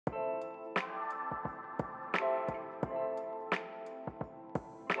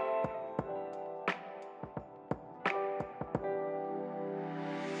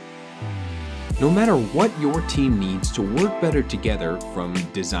No matter what your team needs to work better together, from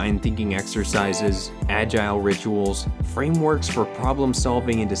design thinking exercises, agile rituals, frameworks for problem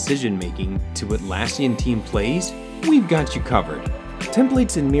solving and decision making, to Atlassian team plays, we've got you covered.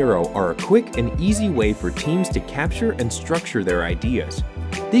 Templates in Miro are a quick and easy way for teams to capture and structure their ideas.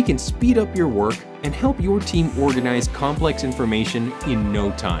 They can speed up your work and help your team organize complex information in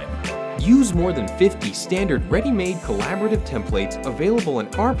no time. Use more than 50 standard ready-made collaborative templates available in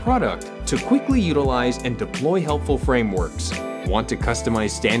our product to quickly utilize and deploy helpful frameworks. Want to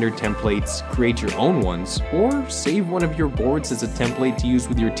customize standard templates, create your own ones, or save one of your boards as a template to use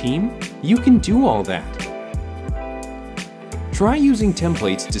with your team? You can do all that. Try using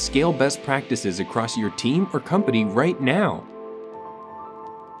templates to scale best practices across your team or company right now.